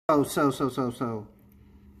So.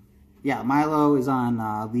 Yeah, Milo is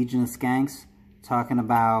on Legion of Skanks talking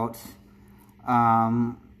about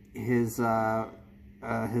his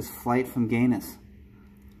flight from gayness.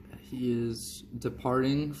 He is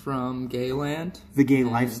departing from gayland. The gay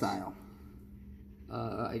lifestyle.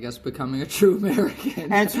 I guess becoming a true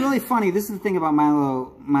American. And it's really funny. This is the thing about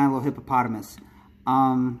Milo Hippopotamus.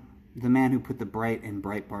 The man who put the bright in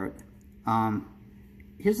Breitbart.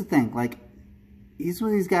 Here's the thing, like, he's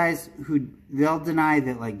one of these guys who, they'll deny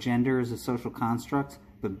that, like, gender is a social construct,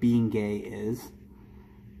 but being gay is.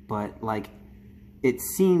 But, like, it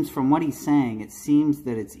seems, from what he's saying, it seems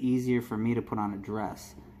that it's easier for me to put on a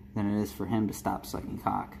dress than it is for him to stop sucking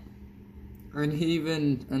cock. And he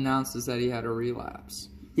even announces that he had a relapse.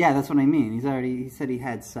 Yeah, that's what I mean. He said he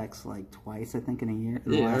had sex, like, twice, I think, in a year.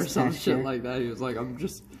 Yeah, or some shit like that. He was like,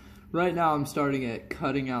 right now I'm starting at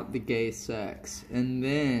cutting out the gay sex, and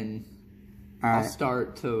then I'll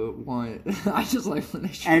start to want... I just like when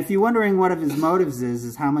they show... And if you're wondering what of his motives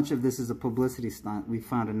is how much of this is a publicity stunt, we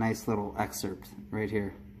found a nice little excerpt right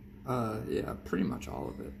here. Yeah, pretty much all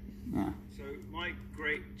of it. Yeah. So, my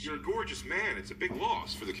great... You're a gorgeous man. It's a big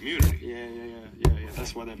loss for the community. Yeah.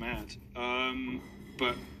 That's why they're mad.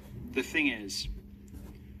 But the thing is,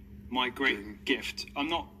 my great gift... I'm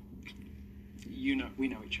not... we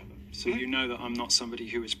know each other. So you know that I'm not somebody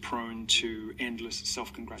who is prone to endless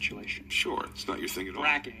self-congratulation. Sure, it's not your thing at all.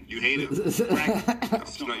 Bragging. You hate it. Bragging.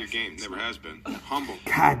 It's not your game. Never has been. Humble.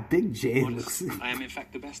 God, Big J looks... I am, in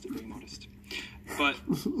fact, the best at being modest. But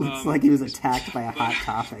looks like he was attacked by a hot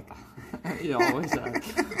topic. He always has.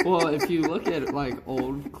 Well, if you look at, like,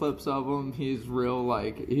 old clips of him, he's real,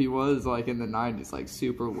 like, he was, like, in the 90s, like,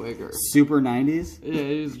 super wigger. Super 90s? Yeah,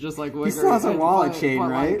 he's just, like, wigger. He still has a wallet chain,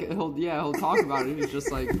 right? Like, he'll talk about it. He's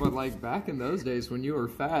just, like, but, like, back in those days when you were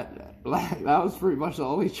fat, like, that was pretty much the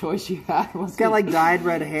only choice you had. He's got, like, dyed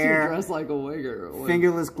red hair. Dressed like a wigger.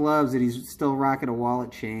 Fingerless gloves, and he's still rocking a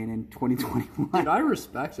wallet chain in 2021. Dude, I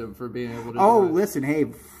respect him for being able to Oh, do it. Listen, hey,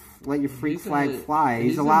 let your freak flag fly.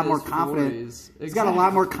 He's a lot more confident. 40s. Exactly. He's got a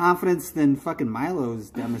lot more confidence than fucking Milo's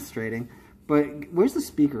demonstrating. But where's the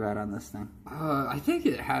speaker at on this thing? I think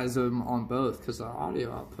it has him on both because the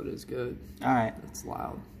audio output is good. All right. It's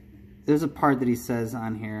loud. There's a part that he says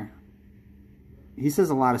on here. He says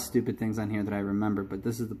a lot of stupid things on here that I remember, but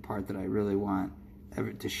this is the part that I really want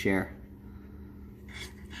to share.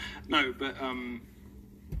 No, but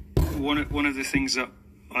one of the things that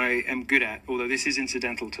I am good at, although this is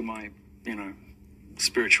incidental to my,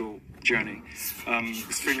 spiritual journey.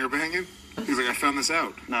 His finger banging? He's like, I found this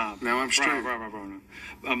out. Nah. Now I'm straight. No.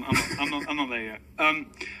 I'm not there yet.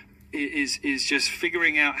 Is just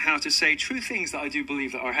figuring out how to say true things that I do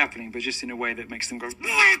believe that are happening, but just in a way that makes them go.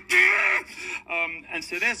 And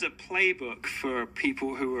so there's a playbook for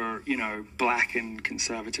people who are, black and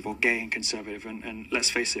conservative or gay and conservative, and let's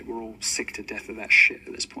face it, we're all sick to death of that shit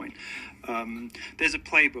at this point. There's a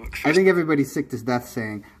playbook. I think everybody's sick to death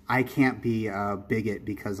saying, I can't be a bigot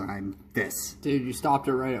because I'm this. Dude, you stopped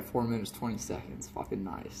it right at 4 minutes, 20 seconds. Fucking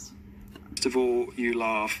nice. First of all, you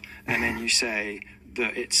laugh, and then you say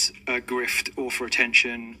that it's a grift or for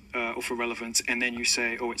attention or for relevance, and then you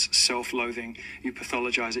say, oh, it's self-loathing. You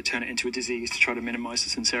pathologize it, turn it into a disease to try to minimize the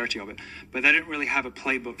sincerity of it. But they don't really have a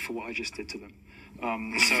playbook for what I just did to them.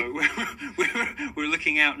 So we're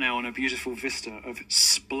looking out now on a beautiful vista of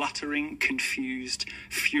spluttering, confused,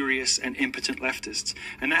 furious, and impotent leftists,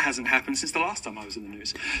 and that hasn't happened since the last time I was in the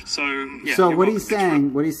news. So yeah. So what he's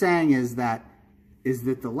saying is that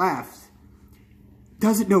the left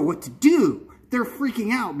doesn't know what to do. They're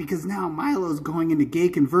freaking out because now Milo's going into gay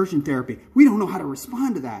conversion therapy. We don't know how to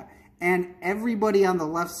respond to that. And everybody on the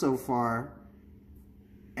left so far,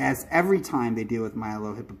 as every time they deal with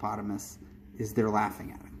Milo Hippopotamus, is they're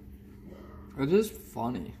laughing at him. It is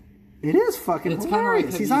funny. It is fucking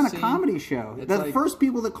hilarious. Like, he's on a comedy show. The first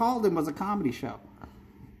people that called him was a comedy show.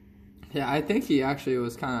 Yeah, I think he actually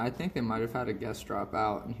was I think they might have had a guest drop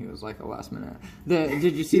out, and he was like a last minute.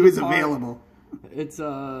 Did you see he was available. It's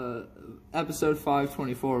episode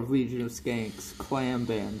 524 of Legion of Skanks, Clam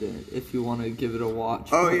Bandit, if you want to give it a watch.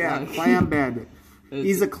 Oh, yeah, Clam Bandit.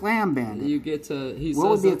 He's a clam bandit. You get to... He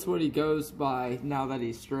says that's what he goes by now that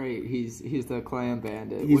he's straight. He's the clam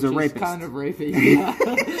bandit. He's a rapist. Kind of rapey. Yeah.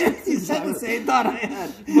 He said the same thought I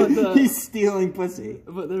had. But he's stealing pussy.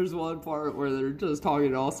 But there's one part where they're just talking,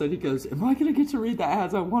 and all of a sudden he goes, am I going to get to read the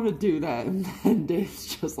ads? I want to do that. And then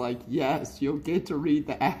Dave's just like, yes, you'll get to read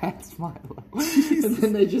the ads, Milo. And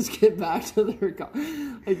then they just get back to their...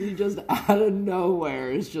 Like, he just out of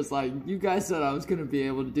nowhere is just like, you guys said I was going to be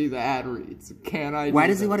able to do the ad reads. Can I? Why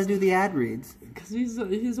does he want to do the ad reads? Because he's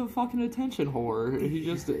a fucking attention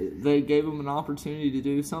whore. They gave him an opportunity to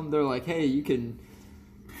do something. They're like, hey, you can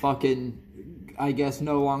fucking, I guess,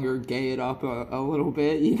 no longer gay it up a little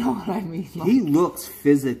bit. You know what I mean? Like, he looks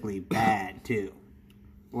physically bad too.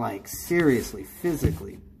 Like, seriously,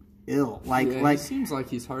 physically ill. Like, he seems like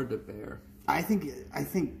he's hard to bear. I think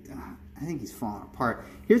he's falling apart.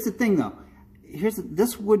 Here's the thing, though.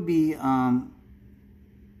 This would be when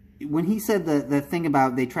he said the thing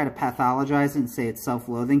about they try to pathologize it and say it's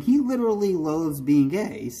self-loathing. He literally loathes being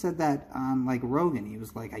gay. He said that on like Rogan. He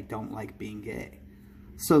was like, I don't like being gay.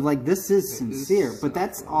 So like this is sincere, but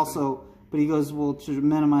that's also. But he goes, well, to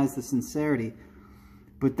minimize the sincerity,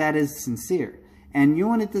 but that is sincere. And you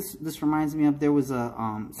know what this reminds me of? There was a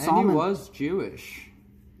and he was Jewish.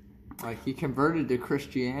 Like, he converted to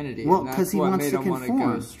Christianity. Well, because he wants to conform. Want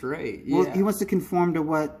to go straight. Yeah. Well, he wants to conform to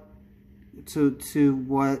what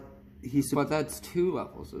he's. But that's 2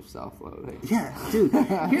 levels of self-loathing. Yeah, dude.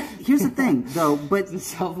 Here's the thing, though. But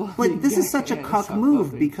this is such a cuck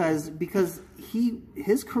move because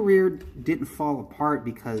his career didn't fall apart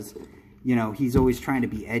because, you know, he's always trying to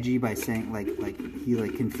be edgy by saying like he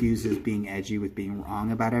like confuses being edgy with being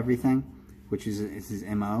wrong about everything, which is his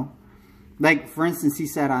MO. Like, for instance, he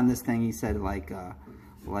said on this thing, he said that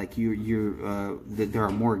there are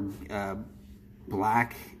more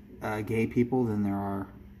black gay people than there are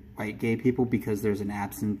white gay people because there's an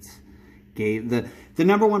absence gay. The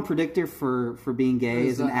number one predictor for being gay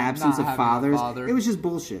is an absence of fathers. It was just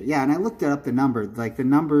bullshit. Yeah, and I looked up the number. Like, the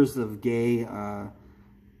numbers of gay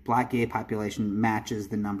black gay population matches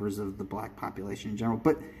the numbers of the black population in general.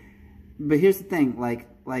 But here's the thing, like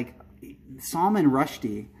Salman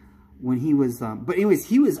Rushdie, when he was, but anyways,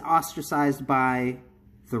 he was ostracized by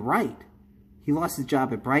the right. He lost his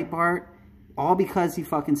job at Breitbart, all because he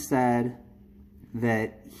fucking said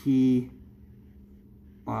that when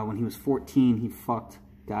he was 14, he fucked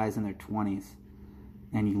guys in their 20s,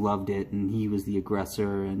 and he loved it, and he was the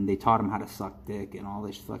aggressor, and they taught him how to suck dick and all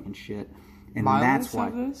this fucking shit. And Milo that's why.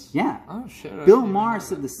 This? Yeah. Oh shit. Bill Maher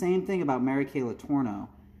said the same thing about Mary Kay Letourneau.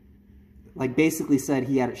 Like, basically said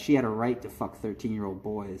she had a right to fuck 13-year-old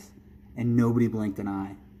boys. And nobody blinked an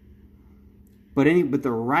eye. But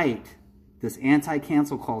the right, this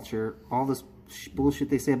anti-cancel culture, all this bullshit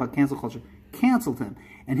they say about cancel culture, canceled him.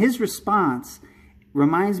 And his response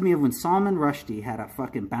reminds me of when Salman Rushdie had a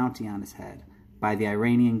fucking bounty on his head by the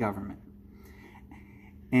Iranian government.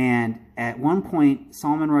 And at one point,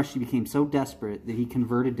 Salman Rushdie became so desperate that he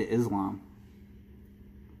converted to Islam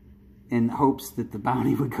in hopes that the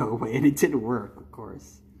bounty would go away. And it didn't work, of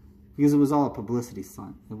course. Because it was all a publicity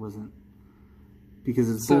stunt. It wasn't...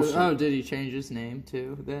 Because it's bullshit. Oh, did he change his name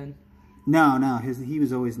too then? No. He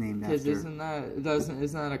was always named after. Because isn't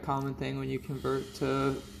that a common thing when you convert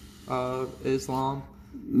to Islam?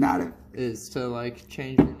 Is to like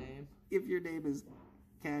change your name. If your name is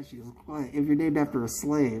Cassius Clay, if you're named after a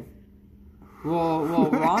slave. Well,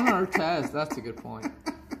 Ron Artest. That's a good point.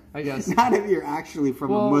 I guess not if you're actually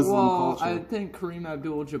from a Muslim culture. I think Kareem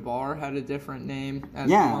Abdul-Jabbar had a different name at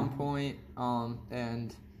one point,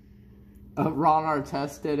 and. Ron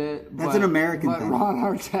Artest did it. That's an American thing. But Ron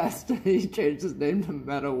Artest, he changed his name to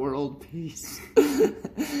Meta World Peace.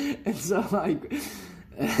 And so, like,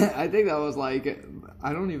 I think that was like,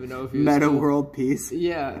 I don't even know if he was Meta World Peace.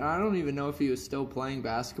 Yeah, I don't even know if he was still playing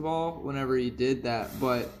basketball whenever he did that,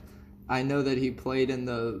 but I know that he played in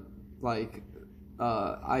the, like,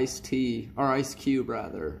 Ice-T, or Ice Cube,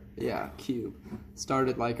 rather. Yeah, Cube.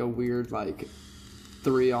 Started, like, a weird, like...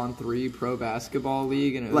 3-on-3 pro basketball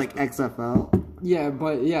league, and it was like XFL. Yeah,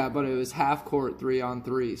 but it was half court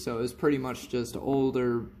 3-on-3, so it was pretty much just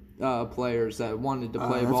older players that wanted to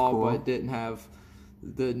play ball but didn't have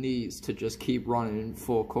the knees to just keep running in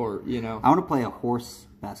full court. You know, I want to play a horse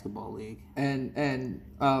basketball league, and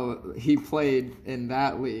he played in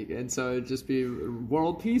that league, and so it'd just be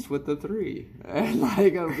world peace with the 3, and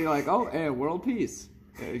like it would be like, oh, and world peace.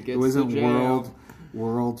 It wasn't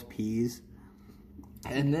world peas.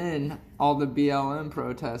 And then all the BLM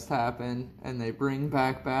protests happen, and they bring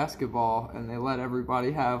back basketball, and they let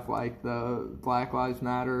everybody have, like, the Black Lives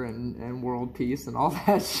Matter and World Peace and all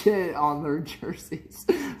that shit on their jerseys.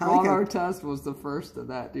 Ron Artest was the first of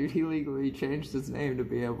that, dude. He legally changed his name to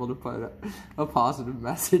be able to put a positive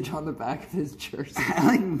message on the back of his jersey. I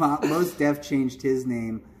like Mos Def changed his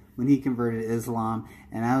name when he converted to Islam,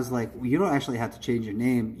 and I was like, well, you don't actually have to change your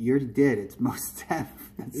name. You already did. It's Mos Def.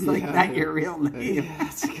 It's like not your real name. Yeah,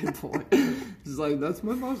 that's a good point. It's like, that's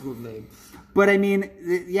my Muslim name. But I mean,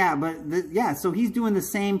 yeah, so he's doing the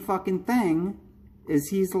same fucking thing is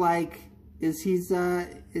he's like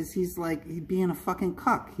being a fucking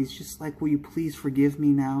cuck. He's just like, will you please forgive me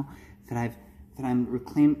now that I'm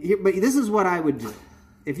reclaiming. But this is what I would do.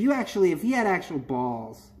 If he had actual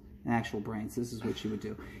balls and actual brains, this is what you would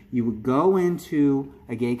do. You would go into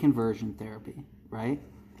a gay conversion therapy, right?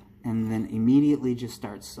 And then immediately just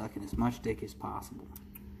start sucking as much dick as possible.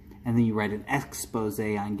 And then you write an expose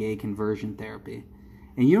on gay conversion therapy.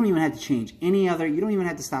 And you don't even have to change you don't even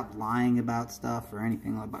have to stop lying about stuff or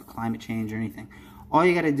anything about climate change or anything. All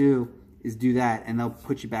you got to do is do that, and they'll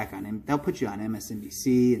put you on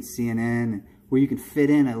MSNBC and CNN, where you can fit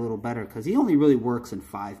in a little better, because he only really works in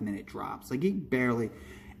 5-minute drops. Like, he barely,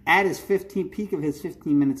 at his peak of his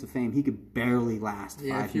 15 minutes of fame, he could barely last 5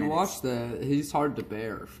 minutes. Yeah, if you watch he's hard to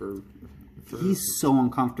bear for he's so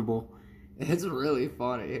uncomfortable. It's really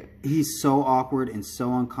funny. He's so awkward and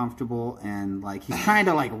so uncomfortable, and like he's trying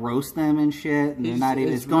to like roast them and shit, and they're not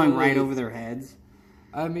even. It's going right over their heads.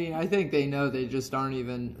 I mean, I think they know they just aren't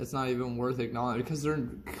even. It's not even worth acknowledging, because they're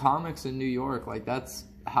comics in New York. Like, that's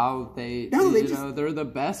how they. No, they're the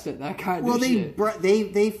best at that kind of shit. Well,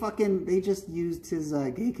 they just used his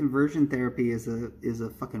gay conversion therapy as a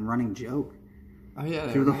fucking running joke. Oh yeah,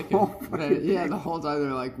 the whole time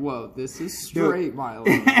they're like, "Whoa, this is straight Milo."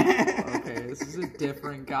 Okay, this is a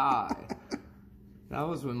different guy. That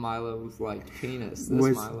was when Milo was like penis.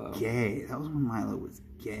 Milo gay. That was when Milo was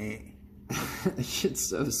gay. That shit's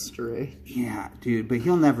so straight. Yeah, dude, but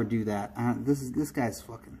he'll never do that. This guy's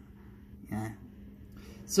fucking. Yeah.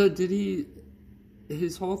 So did he?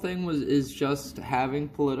 His whole thing is just having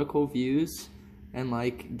political views. And,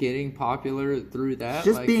 like, getting popular through that.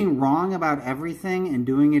 Just like, being wrong about everything and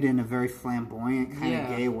doing it in a very flamboyant kind of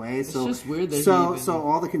gay way. It's just weird that so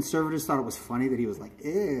all the conservatives thought it was funny that he was like,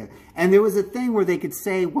 eh. And there was a thing where they could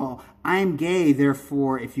say, well, I'm gay,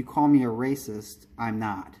 therefore, if you call me a racist, I'm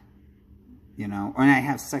not. You know? And I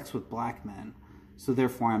have sex with black men, so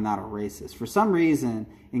therefore I'm not a racist. For some reason,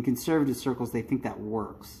 in conservative circles, they think that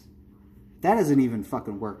works. That doesn't even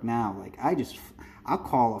fucking work now. Like, I'll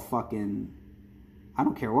call a fucking... I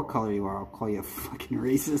don't care what color you are, I'll call you a fucking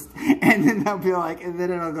racist. And then they'll be like, and then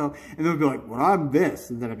it'll go, and they'll be like, well, I'm this.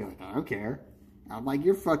 And then I'll be like, I don't care. I'm like,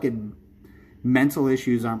 your fucking mental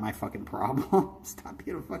issues aren't my fucking problem. Stop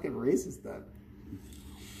being a fucking racist then.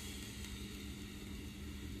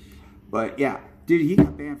 But yeah, dude, he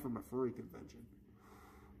got banned from a furry convention.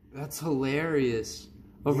 That's hilarious.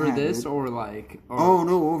 Over this, dude. Or like...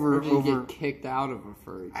 Or did he get kicked out of a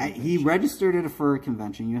furry convention? He registered at a furry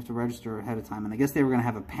convention. You have to register ahead of time. And I guess they were going to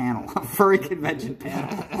have a panel, a furry convention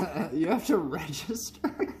panel. You have to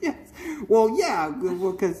register? Yes. Well, yeah.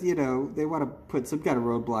 Well, because, you know, they want to put some kind of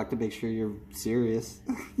roadblock to make sure you're serious.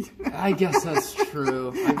 I guess that's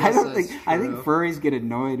true. I think furries get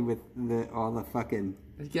annoyed with all the fucking...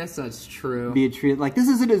 I guess that's true. Being treated like, this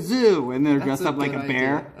isn't a zoo, and they're dressed up like a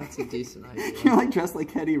bear. Idea. That's a decent idea. You're like dressed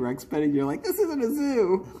like Teddy Ruxpin, and you're like, this isn't a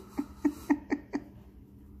zoo.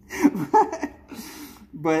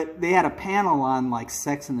 But they had a panel on like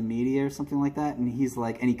sex in the media or something like that, and he's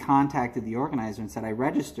like, and he contacted the organizer and said, I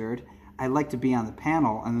registered. I'd like to be on the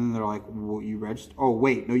panel, and then they're like, well, you registered? Oh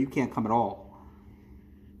wait, no, you can't come at all.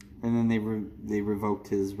 And then they revoked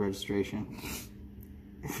his registration.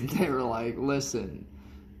 They were like, listen.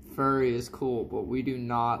 Furry is cool, but we do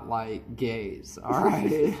not like gays. All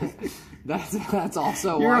right, that's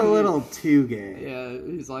also you're why a little too gay. Yeah,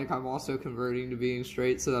 he's like, I'm also converting to being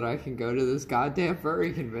straight so that I can go to this goddamn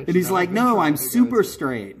furry convention. And he's like, no, I'm super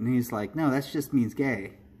straight. And he's like, no, that just means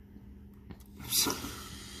gay.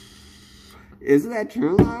 Isn't that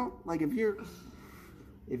true though? Like if you're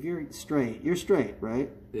straight, you're straight, right?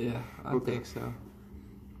 Yeah, I think so.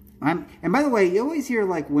 And by the way, you always hear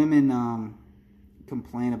like women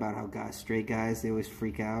complain about how straight guys, they always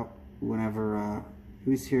freak out whenever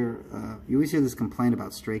you always hear this complaint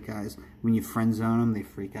about straight guys when you friend zone them, they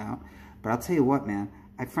freak out. But I'll tell you what, man,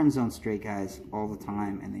 I friend zone straight guys all the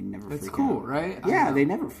time and they never freak out. It's cool, right? Yeah, they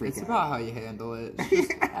never freak out. It's about how you handle it.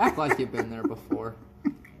 Just act like you've been there before.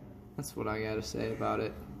 That's what I gotta say about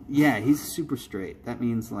it. Yeah, he's super straight. That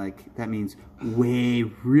means way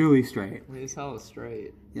really straight. He's hella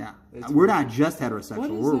straight. Yeah, we're not just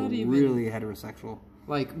heterosexual. We're really heterosexual.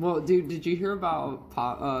 Like, well, dude, did you hear about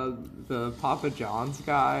the Papa John's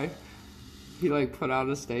guy? He like put out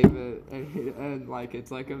a statement and like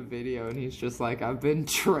it's like a video and he's just like, I've been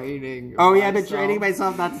training. Oh yeah, I've been training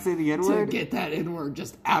myself not to say the N-word. To get that N-word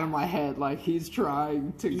just out of my head. Like he's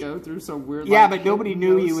trying to go through some weird. Yeah, but nobody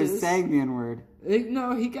knew he was saying the N-word.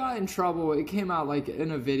 No, he got in trouble. It came out like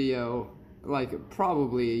in a video like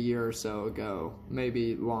probably a year or so ago,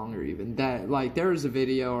 maybe longer even, that like there was a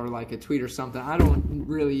video or like a tweet or something, I don't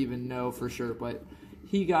really even know for sure, but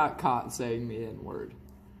he got caught saying the N-word.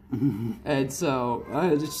 And so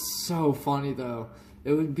it's just so funny though.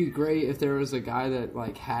 It would be great if there was a guy that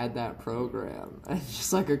like had that program and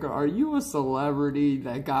just like are you a celebrity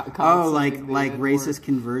that got caught? Oh, like racist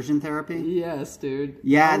conversion therapy? Yes, dude.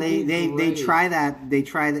 Yeah, they try that. They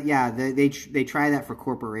try that. Yeah, they try that for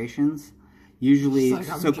corporations. Usually, like,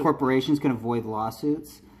 so corporations can avoid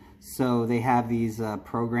lawsuits. So they have these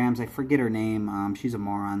programs. I forget her name. She's a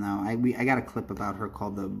moron though. I got a clip about her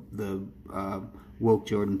called the woke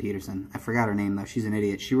Jordan Peterson. I forgot her name though. She's an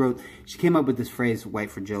idiot. She came up with this phrase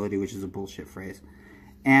 "white fragility," which is a bullshit phrase.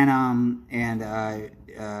 And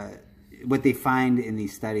what they find in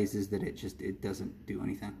these studies is that it doesn't do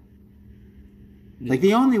anything. Like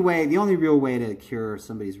the only real way to cure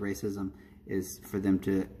somebody's racism is for them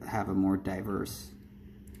to have a more diverse.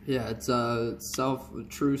 Yeah, it's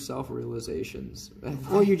true self-realizations.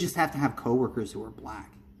 Well, you just have to have coworkers who are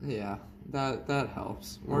black. Yeah, that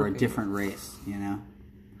helps. Or a different race, you know?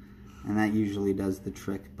 And that usually does the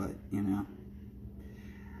trick, but, you know.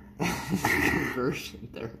 Conversion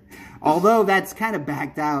there. Although that's kind of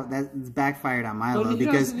backed out. That's backfired on Milo. But he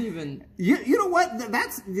because doesn't even... You know what?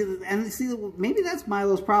 And see, maybe that's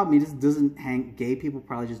Milo's problem. He just doesn't hang... Gay people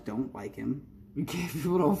probably just don't like him. Gay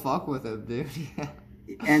people don't fuck with him, dude. Yeah.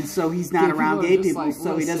 And so he's not around gay people, like,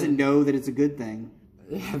 so he doesn't know that it's a good thing.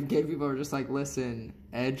 Yeah, gay people are just like, listen,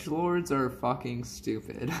 edgelords are fucking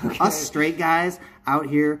stupid. Okay? Us straight guys out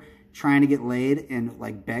here trying to get laid and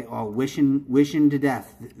like wishing to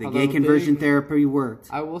death. The gay conversion therapy worked.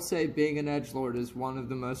 I will say being an edgelord is one of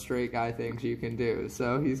the most straight guy things you can do.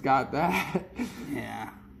 So he's got that. Yeah.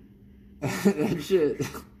 That shit.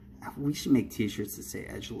 We should make t-shirts that say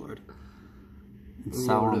edgelord.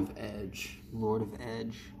 Lord of Edge. Lord of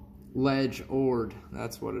Edge. Ledge Ord.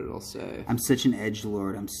 That's what it'll say. I'm such an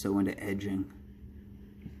edgelord. I'm so into edging.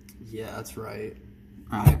 Yeah, that's right.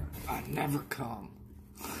 I never come.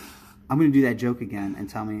 I'm going to do that joke again and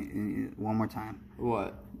tell me one more time.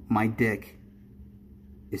 What? My dick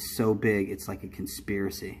is so big, it's like a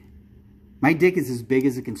conspiracy. My dick is as big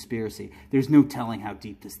as a conspiracy. There's no telling how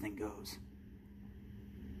deep this thing goes.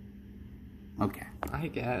 Okay. I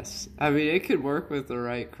guess. I mean, it could work with the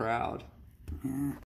right crowd. Yeah.